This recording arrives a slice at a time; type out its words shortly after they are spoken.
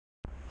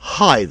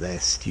Hi there,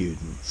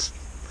 students.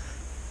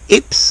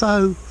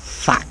 Ipso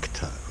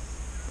facto.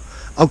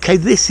 Okay,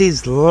 this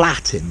is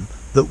Latin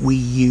that we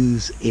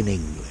use in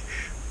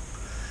English.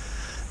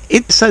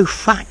 Ipso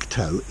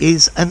facto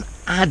is an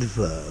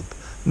adverb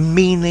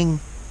meaning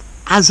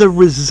as a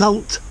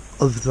result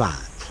of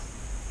that,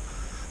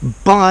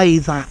 by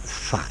that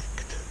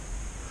fact.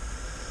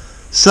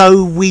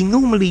 So we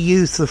normally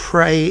use the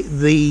phrase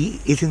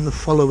it in the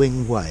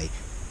following way: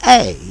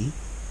 A,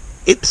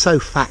 ipso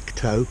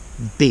facto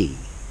B.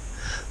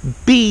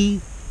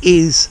 B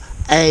is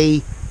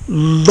a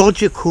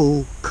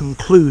logical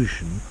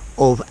conclusion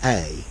of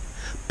A,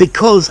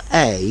 because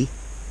A,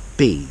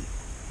 B.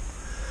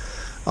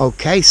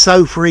 Okay,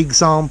 so for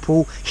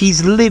example,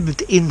 he's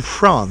lived in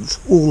France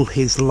all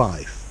his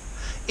life.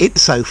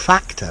 Ipso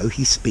facto,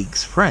 he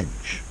speaks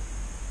French.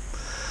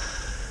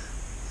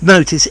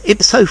 Notice,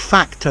 ipso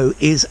facto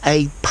is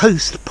a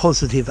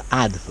post-positive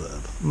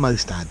adverb.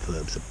 Most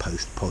adverbs are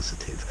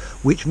post-positive,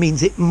 which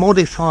means it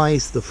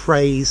modifies the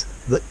phrase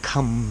that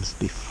comes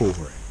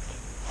before it.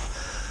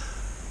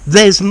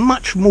 There's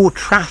much more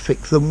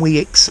traffic than we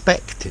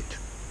expected.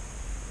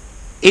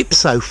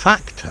 Ipso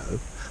facto,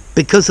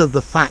 because of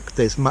the fact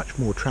there's much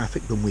more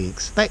traffic than we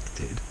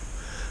expected,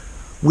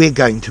 we're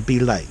going to be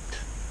late.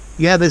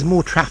 Yeah, there's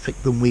more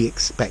traffic than we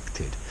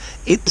expected.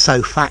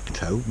 Ipso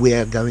facto,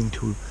 we're going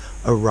to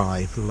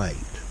arrive late.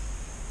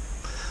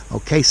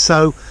 Okay,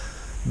 so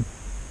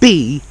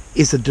B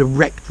is a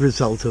direct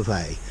result of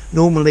A.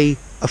 Normally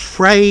a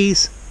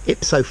phrase,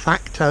 ipso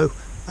facto,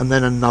 and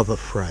then another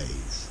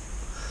phrase.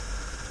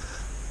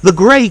 The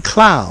grey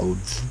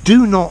clouds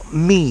do not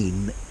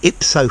mean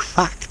ipso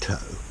facto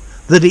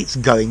that it's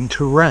going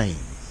to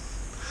rain.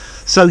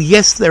 So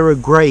yes, there are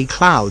grey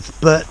clouds,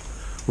 but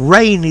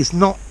rain is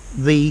not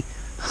the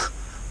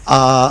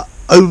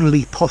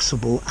only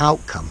possible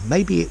outcome.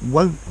 Maybe it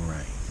won't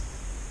rain.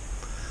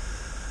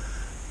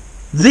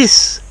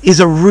 This is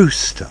a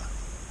rooster.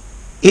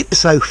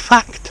 Ipso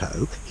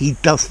facto, he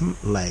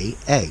doesn't lay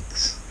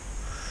eggs.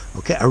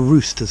 Okay, a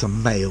rooster's a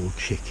male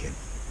chicken.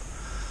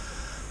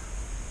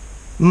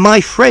 My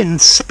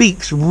friend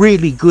speaks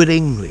really good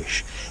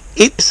English.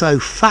 Ipso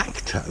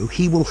facto,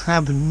 he will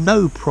have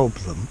no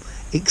problem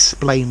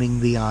explaining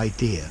the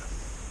idea.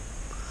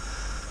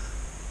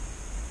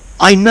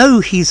 I know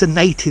he's a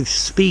native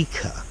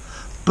speaker,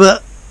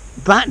 but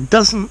that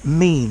doesn't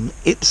mean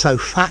ipso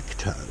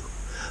facto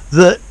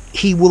that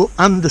he will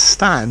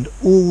understand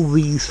all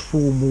these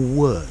formal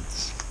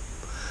words.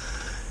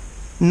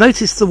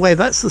 Notice the way,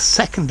 that's the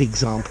second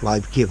example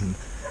I've given.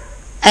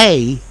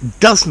 A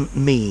doesn't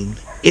mean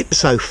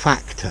ipso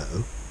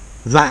facto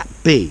that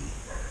B.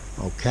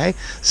 Okay,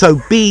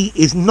 so B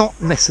is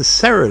not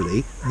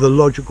necessarily the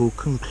logical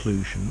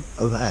conclusion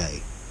of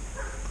A.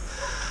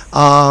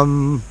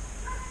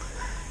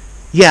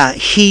 Yeah,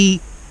 he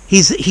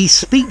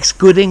speaks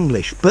good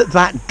English, but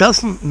that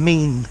doesn't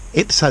mean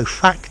ipso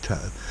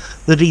facto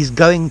that he's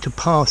going to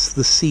pass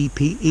the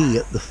CPE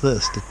at the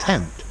first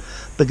attempt,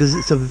 because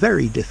it's a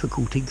very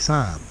difficult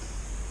exam.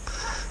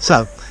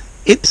 So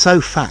ipso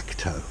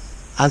facto,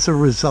 as a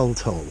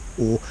result of,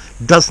 or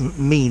doesn't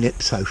mean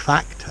ipso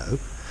facto,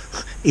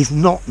 is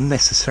not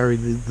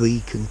necessarily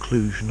the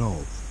conclusion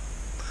of.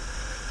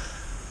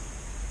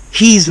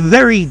 He's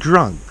very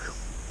drunk.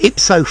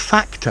 Ipso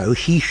facto,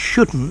 he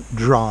shouldn't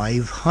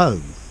drive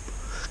home,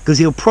 because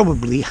he'll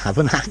probably have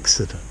an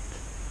accident.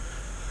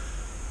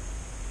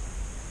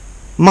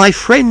 My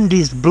friend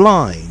is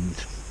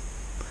blind.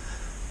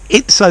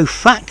 Ipso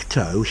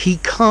facto, he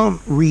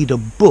can't read a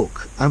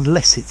book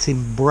unless it's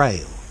in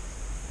Braille.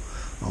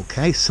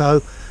 Okay,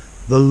 so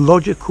the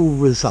logical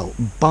result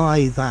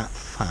by that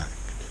fact.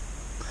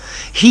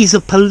 He's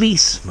a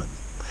policeman.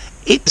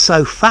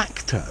 Ipso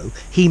facto,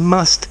 he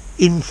must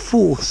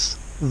enforce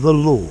the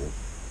law.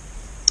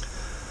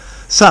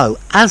 So,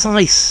 as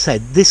I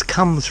said, this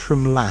comes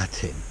from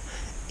Latin.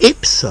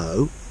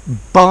 Ipso,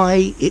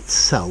 by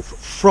itself,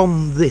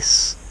 from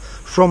this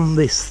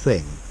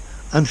thing,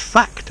 and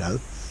facto,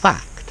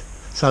 fact.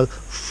 So,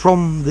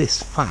 from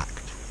this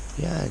fact.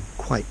 Yeah,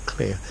 quite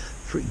clear.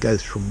 It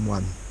goes from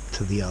one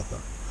to the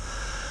other.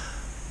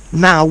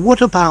 Now,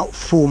 what about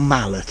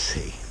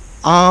formality?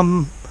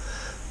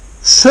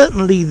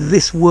 Certainly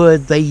this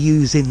word they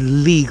use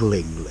in legal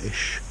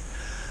English,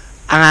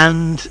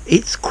 and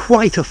it's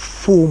quite a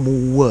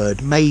formal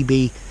word,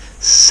 maybe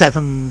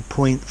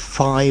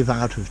 7.5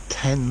 out of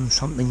 10,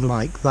 something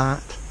like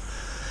that.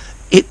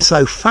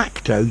 Ipso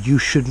facto, you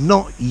should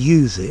not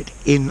use it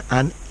in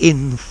an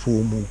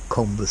informal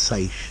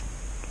conversation.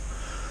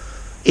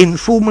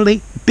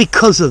 Informally,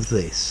 because of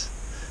this,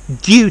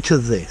 due to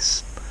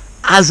this,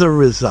 as a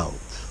result.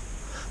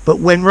 But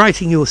when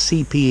writing your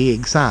CPE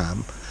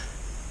exam,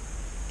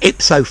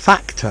 ipso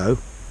facto,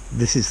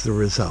 this is the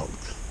result.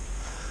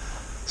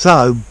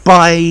 So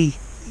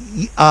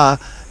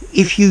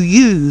if you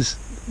use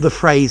the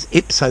phrase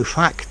ipso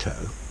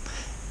facto,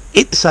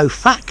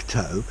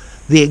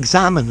 the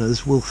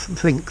examiners will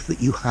think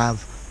that you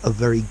have a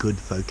very good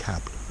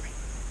vocabulary.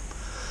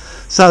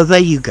 So there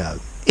you go.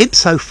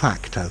 ipso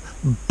facto,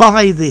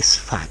 by this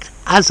fact,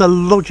 as a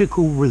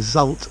logical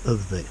result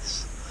of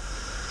this.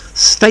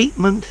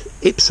 Statement,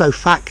 ipso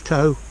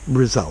facto,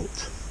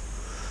 result.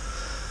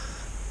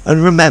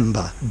 And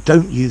remember,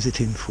 don't use it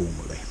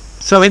informally.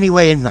 So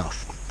anyway,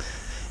 enough.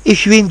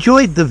 If you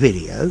enjoyed the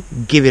video,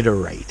 give it a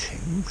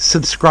rating,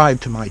 subscribe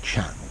to my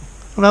channel,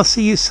 and I'll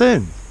see you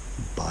soon.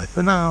 Bye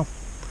for now.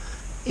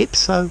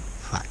 Ipso